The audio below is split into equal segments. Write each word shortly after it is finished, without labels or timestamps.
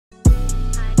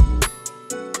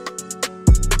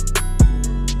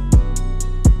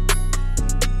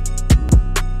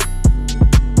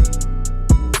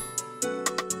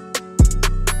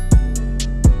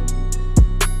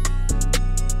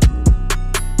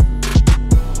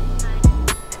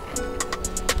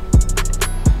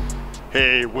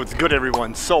Hey, what's good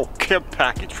everyone? So, care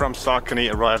package from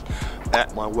Saucony arrived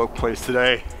at my workplace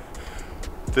today.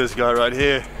 This guy right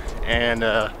here. And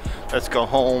let's go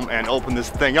home and open this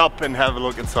thing up and have a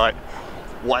look inside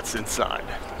what's inside.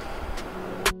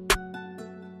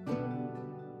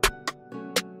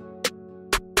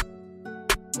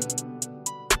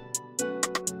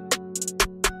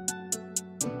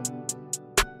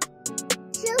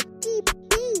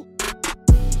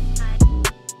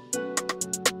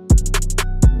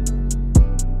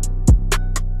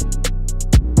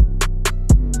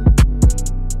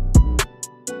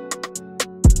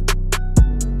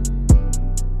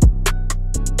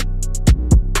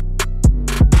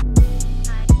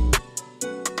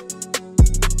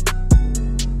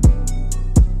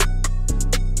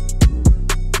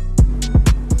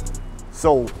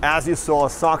 So, as you saw,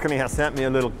 Saucony has sent me a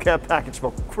little care package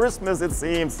for Christmas, it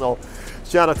seems. So,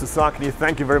 shout out to Saucony.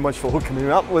 Thank you very much for hooking me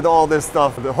up with all this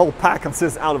stuff. The whole pack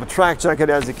consists out of a track jacket,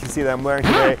 as you can see that I'm wearing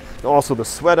today. And also the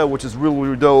sweater, which is really,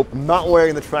 really dope. I'm not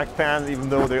wearing the track pants, even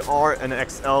though they are an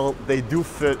XL. They do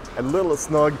fit a little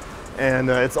snug. And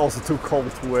it's also too cold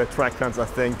to wear track pants, I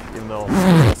think. You know,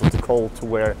 it's also too cold to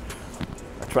wear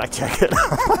a track jacket.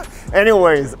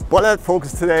 Anyways, but let's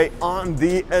focus today on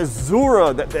the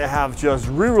Azura that they have just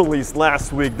re-released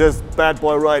last week, this bad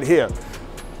boy right here.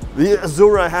 The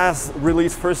Azura has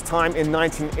released first time in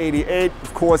 1988.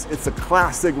 Of course, it's a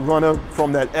classic runner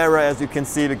from that era, as you can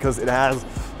see, because it has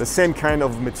the same kind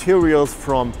of materials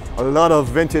from a lot of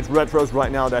vintage retros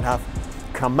right now that have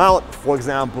come out. For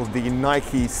example, the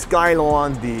Nike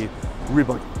Skylon, the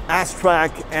Reebok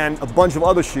Astrac, and a bunch of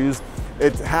other shoes.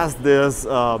 It has this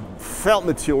felt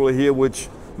material here, which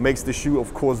makes the shoe,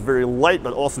 of course, very light,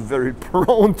 but also very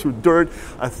prone to dirt.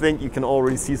 I think you can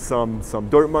already see some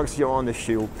dirt marks here on the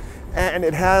shoe. And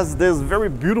it has this very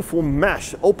beautiful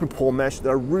mesh, open pole mesh, that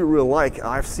I really, really like.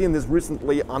 I've seen this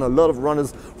recently on a lot of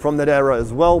runners from that era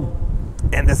as well.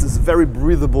 And this is very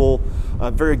breathable,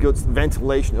 very good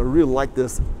ventilation. I really like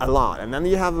this a lot. And then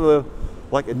you have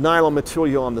like a nylon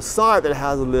material on the side that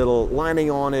has a little lining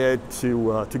on it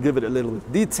to give it a little bit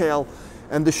of detail.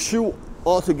 And the shoe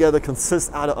altogether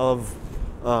consists out of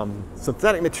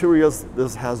synthetic materials.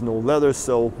 This has no leather,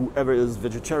 so whoever is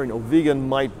vegetarian or vegan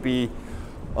might be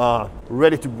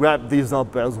ready to grab these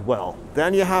up as well.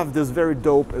 Then you have this very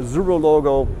dope Azura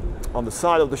logo on the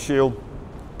side of the shoe,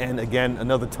 and again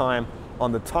another time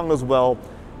on the tongue as well.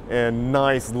 And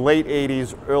nice late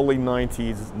 80s, early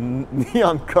 90s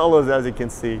neon colors, as you can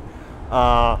see.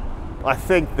 I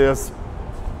think this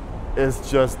is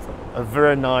just a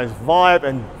very nice vibe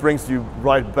and brings you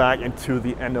right back into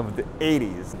the end of the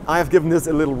 80s. I have given this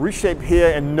a little reshape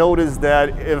here, and notice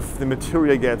that if the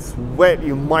material gets wet,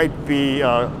 you might be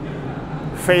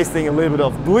facing a little bit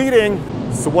of bleeding.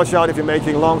 So watch out if you're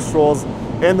making long strolls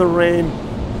in the rain,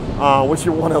 which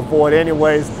you want to avoid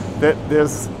anyways, that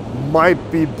this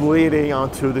might be bleeding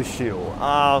onto the shoe.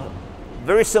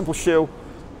 Very simple shoe.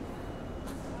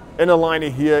 Inner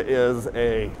lining here is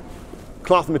a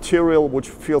cloth material, which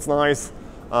feels nice.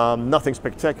 Nothing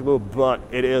spectacular, but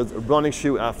it is a running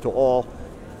shoe after all.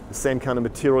 The same kind of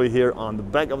material here on the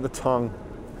back of the tongue.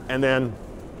 And then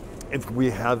if we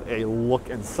have a look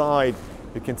inside,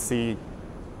 you can see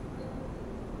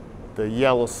the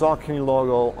yellow Saucony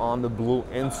logo on the blue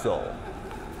insole.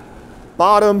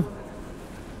 Bottom,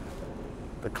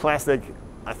 the classic,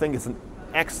 I think it's an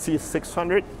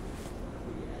XT600.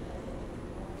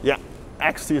 Yeah,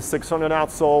 XT600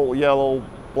 outsole, yellow,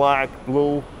 black,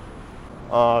 blue.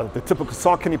 The typical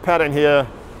Saucony pattern here.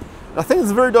 I think it's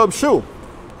a very dope shoe.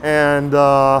 And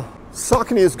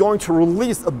Saucony is going to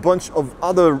release a bunch of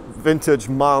other vintage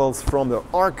models from their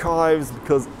archives,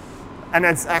 and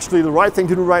that's actually the right thing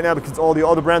to do right now, because all the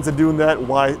other brands are doing that.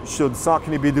 Why should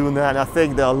Saucony be doing that? And I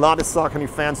think there are a lot of Saucony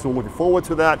fans who are looking forward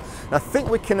to that. And I think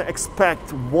we can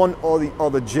expect one or the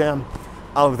other gem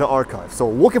out of the archive. So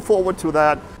looking forward to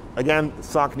that. Again,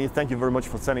 Saucony, thank you very much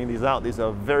for sending these out. These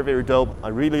are very, very dope. I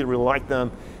really, really like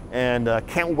them, and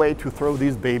can't wait to throw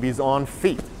these babies on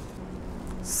feet.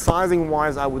 Sizing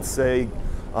wise, I would say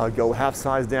go half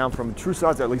size down from a true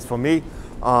size, at least for me.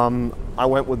 I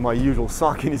went with my usual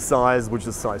Saucony size, which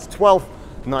is size 12.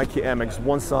 Nike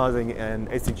MX1 sizing, and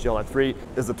ASICS 3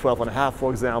 is a 12.5,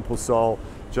 for example. So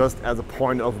just as a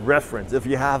point of reference, if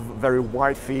you have very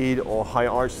wide feet or high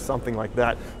arch, something like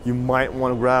that, you might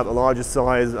want to grab a larger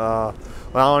size. I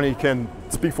only can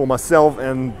speak for myself,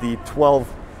 and the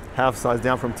 12 half size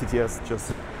down from TTS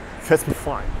just fits me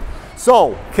fine.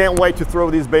 So can't wait to throw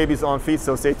these babies on feet,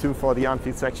 so stay tuned for the on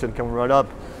feet section coming right up.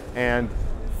 And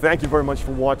thank you very much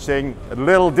for watching. A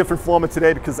little different format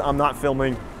today because I'm not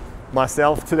filming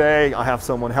myself today. I have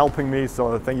someone helping me,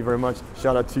 so thank you very much.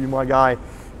 Shout out to you, my guy.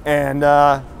 And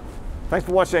thanks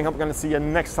for watching. I'm going to see you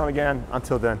next time again.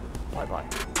 Until then, bye-bye.